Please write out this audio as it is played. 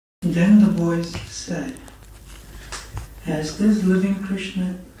Then the boys said, "Has this living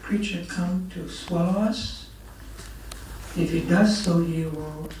Krishna creature come to swallow us? If he does so, he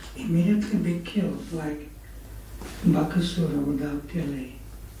will immediately be killed like Bakasura without delay."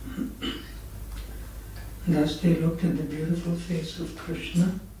 Thus they looked at the beautiful face of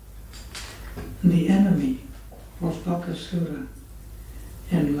Krishna, the enemy of Bakasura,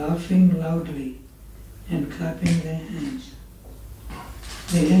 and laughing loudly and clapping their hands,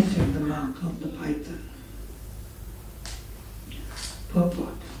 they entered the mouth of the python.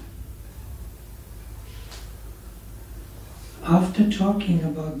 Purport. After talking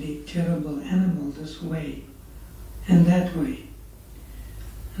about the terrible animal this way and that way,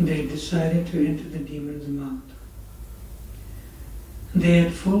 they decided to enter the demon's mouth. They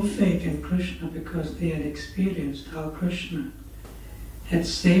had full faith in Krishna because they had experienced how Krishna had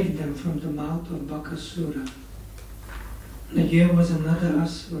saved them from the mouth of Bakasura. The here was another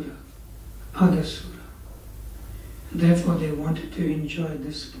Asura, Agasura. Therefore they wanted to enjoy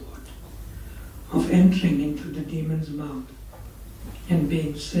the sport of entering into the demon's mouth and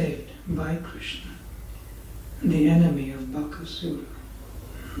being saved by Krishna, the enemy of Bakasura.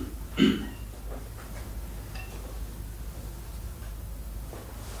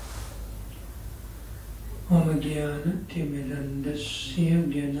 Om Jnana Timirandasya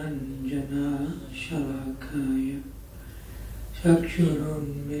Gyananjana Shalakaya Chakshurun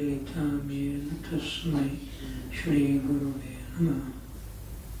Militamena Tasmai Shri Guruve Namaha.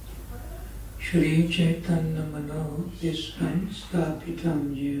 Shri Chaitanya Mano Visram Stapitam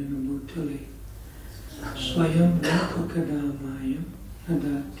Jena Bhutale Swayam Vakakadamayam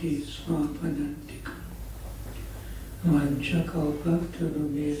Nadati Swapadantikam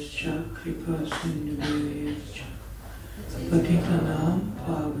Vanchakalpatarubhyascha Kripa Sindhubhyascha Patitanam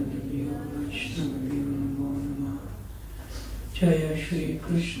Pavanabhyo Vaishnavabhyo Namo Namah. Jaya Shri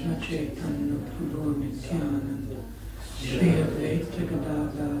Krishna Chaitanya Prabhu Nityananda Shri Advaita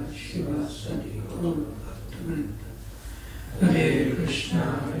Gadadhar Shivasadi Gaura Bhaktivinoda. Hare Krishna,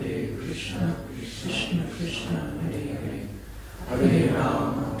 Krishna Krishna, Hare Hare, Hare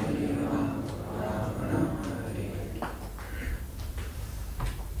Rama, Rama Rama,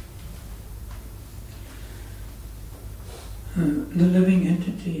 Hare. The living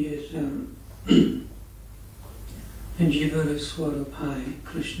entity is Jivara Swarapai,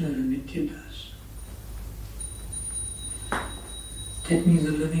 Krishna Nityadas. That means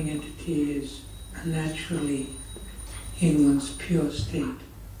the living entity is naturally in one's pure state,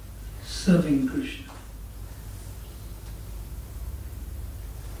 serving Krishna.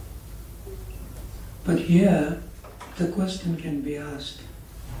 But here, the question can be asked,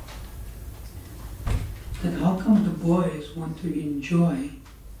 that how come the boys want to enjoy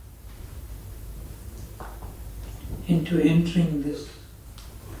into entering this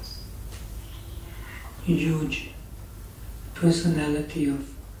huge personality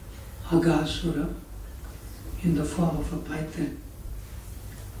of Agasura in the form of a python?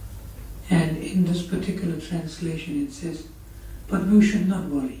 And in this particular translation it says, but we should not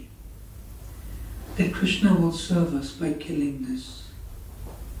worry, that Krishna will serve us by killing this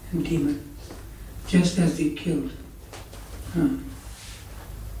demon, just as they killed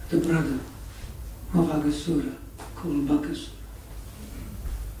the brother of Agasura, called Bakasura.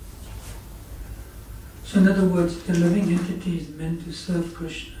 So in other words, the living entity is meant to serve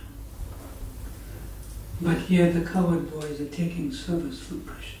Krishna. But here the coward boys are taking service from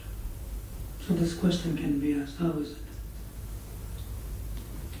Krishna. So this question can be asked, how is it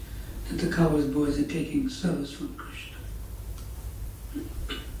that the coward boys are taking service from Krishna?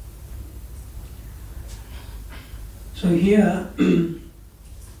 So here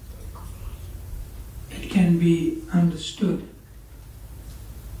it can be understood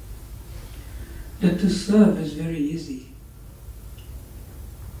that to serve is very easy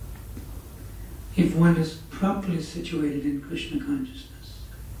if one is properly situated in Krishna consciousness.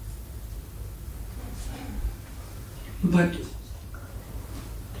 But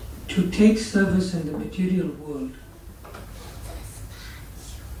to take service in the material world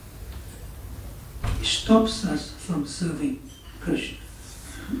stops us from serving Krishna.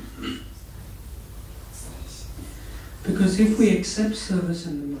 Because if we accept service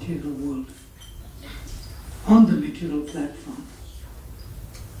in the material world, on the material platform,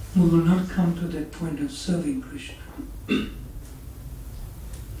 we will not come to that point of serving Krishna.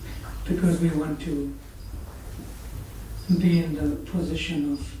 Because we want to be in the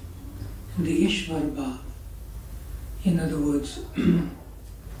position of the Ishvara Bhava. In other words,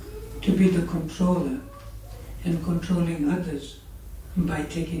 to be the controller and controlling others by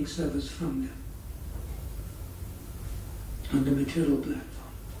taking service from them on the material platform.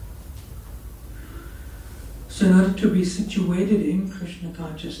 So in order to be situated in Krishna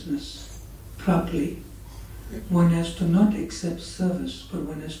consciousness properly, one has to not accept service, but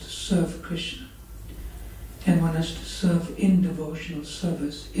one has to serve Krishna. And one has to serve in devotional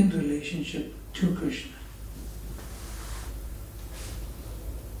service in relationship to Krishna.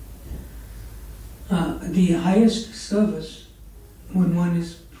 The highest service, when one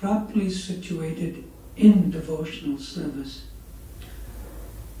is properly situated in devotional service,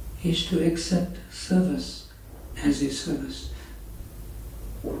 is to accept service as a service.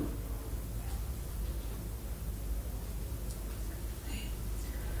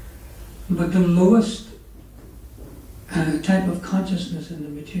 But the lowest type of consciousness in the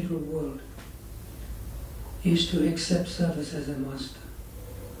material world is to accept service as a master.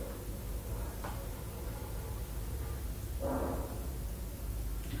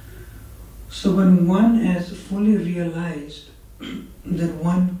 So when one has fully realized that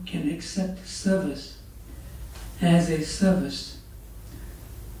one can accept service as a service,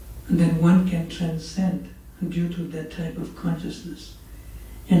 then one can transcend due to that type of consciousness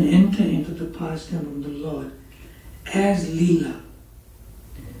and enter into the pastime of the Lord as Leela.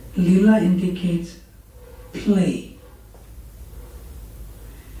 Leela indicates play.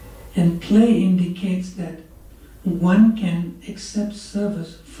 And play indicates that one can accept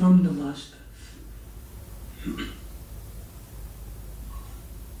service from the Master.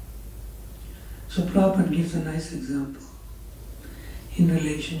 So Prabhupada gives a nice example in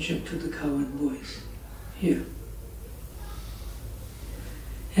relationship to the cowherd boys here.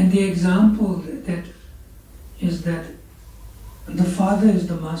 And the example that is that the father is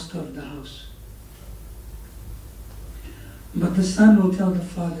the master of the house. But the son will tell the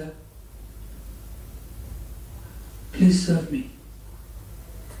father, please serve me.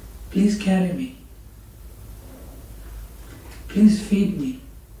 Please carry me. Please feed me.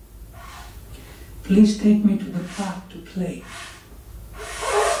 Please take me to the park to play.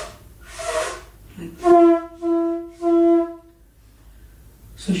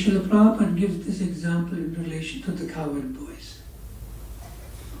 So Srila Prabhupada gives this example in relation to the cowherd boys.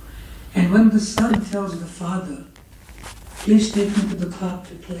 And when the son tells the father, please take me to the park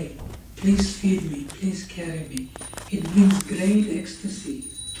to play, please feed me, please carry me, it brings great ecstasy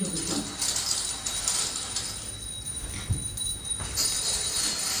to the father.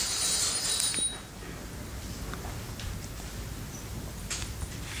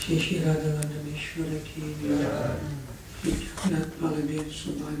 Shri Shri Radhavandaneshwara ki jai, Shri Jagannath Baladev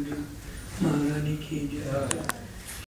Subhadra Maharani ki jai.